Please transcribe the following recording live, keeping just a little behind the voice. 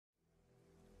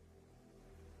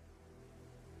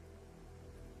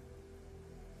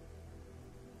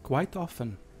Quite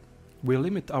often, we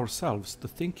limit ourselves to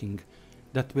thinking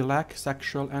that we lack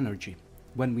sexual energy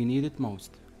when we need it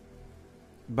most.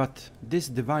 But this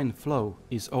divine flow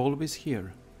is always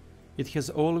here. It has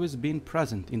always been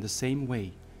present in the same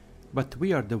way, but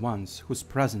we are the ones whose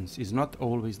presence is not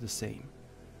always the same.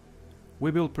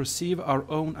 We will perceive our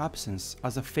own absence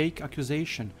as a fake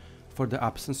accusation for the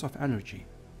absence of energy.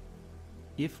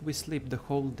 If we sleep the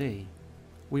whole day,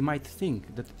 we might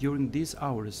think that during these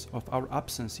hours of our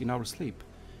absence in our sleep,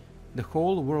 the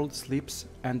whole world sleeps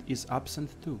and is absent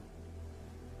too.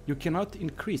 You cannot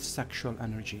increase sexual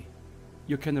energy.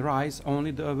 You can rise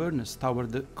only the awareness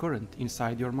toward the current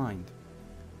inside your mind.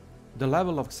 The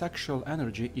level of sexual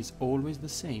energy is always the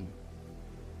same.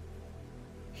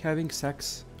 Having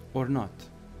sex or not.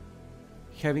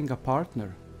 Having a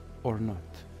partner or not.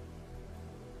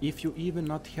 If you even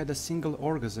not had a single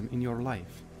orgasm in your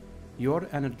life, your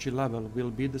energy level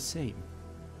will be the same.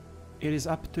 It is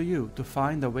up to you to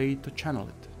find a way to channel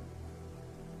it.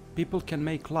 People can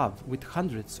make love with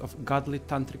hundreds of godly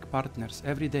tantric partners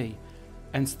every day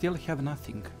and still have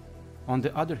nothing. On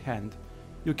the other hand,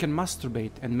 you can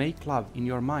masturbate and make love in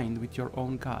your mind with your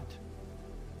own God.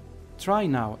 Try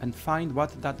now and find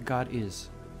what that God is.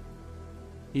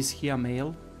 Is he a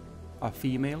male? A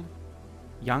female?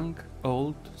 Young,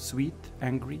 old, sweet,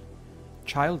 angry,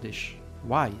 childish,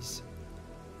 wise?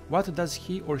 What does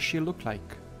he or she look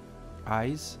like?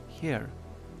 Eyes, hair.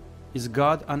 Is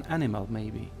God an animal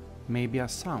maybe? Maybe a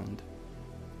sound?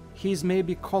 He is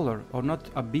maybe color or not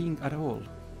a being at all.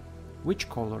 Which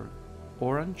color?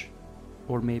 Orange?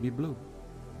 Or maybe blue?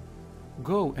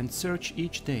 Go and search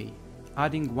each day,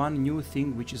 adding one new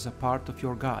thing which is a part of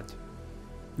your God.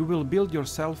 You will build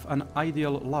yourself an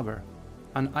ideal lover,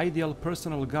 an ideal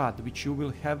personal God which you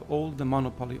will have all the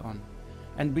monopoly on,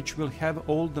 and which will have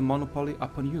all the monopoly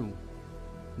upon you.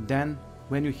 Then,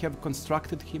 when you have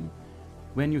constructed him,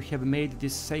 when you have made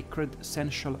this sacred,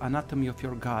 sensual anatomy of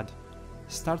your God,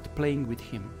 start playing with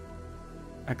him.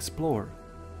 Explore.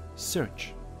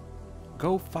 Search.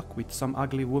 Go fuck with some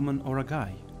ugly woman or a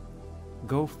guy.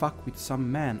 Go fuck with some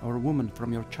man or woman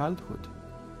from your childhood.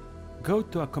 Go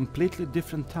to a completely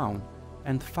different town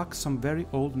and fuck some very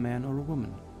old man or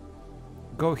woman.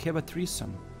 Go have a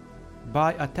threesome.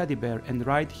 Buy a teddy bear and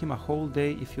ride him a whole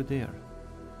day if you dare.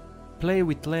 Play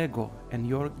with Lego and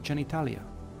your genitalia.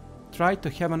 Try to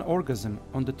have an orgasm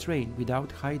on the train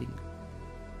without hiding.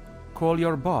 Call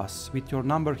your boss with your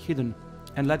number hidden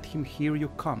and let him hear you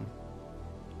come.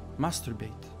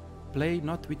 Masturbate. Play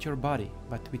not with your body,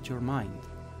 but with your mind.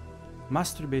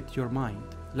 Masturbate your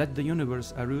mind. Let the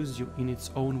universe arouse you in its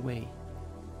own way.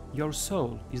 Your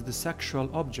soul is the sexual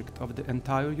object of the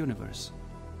entire universe.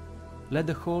 Let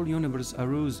the whole universe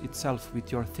arouse itself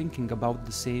with your thinking about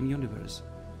the same universe.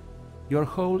 Your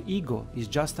whole ego is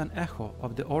just an echo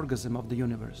of the orgasm of the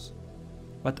universe.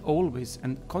 But always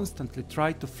and constantly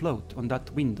try to float on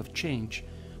that wind of change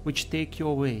which take you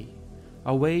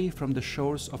away from the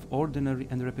shores of ordinary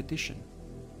and repetition.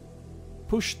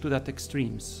 Push to that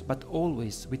extremes, but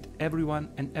always with everyone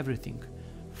and everything,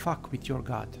 fuck with your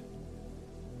God.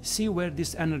 See where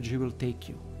this energy will take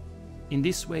you. In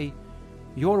this way,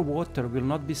 your water will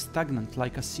not be stagnant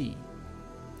like a sea.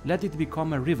 Let it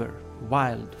become a river,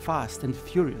 wild, fast and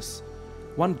furious,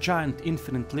 one giant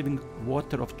infinite living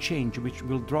water of change which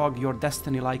will drag your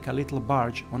destiny like a little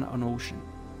barge on an ocean.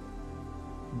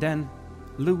 Then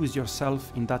lose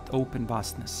yourself in that open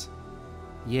vastness.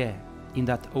 Yeah, in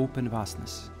that open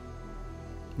vastness.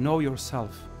 Know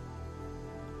yourself.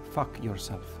 Fuck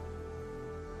yourself.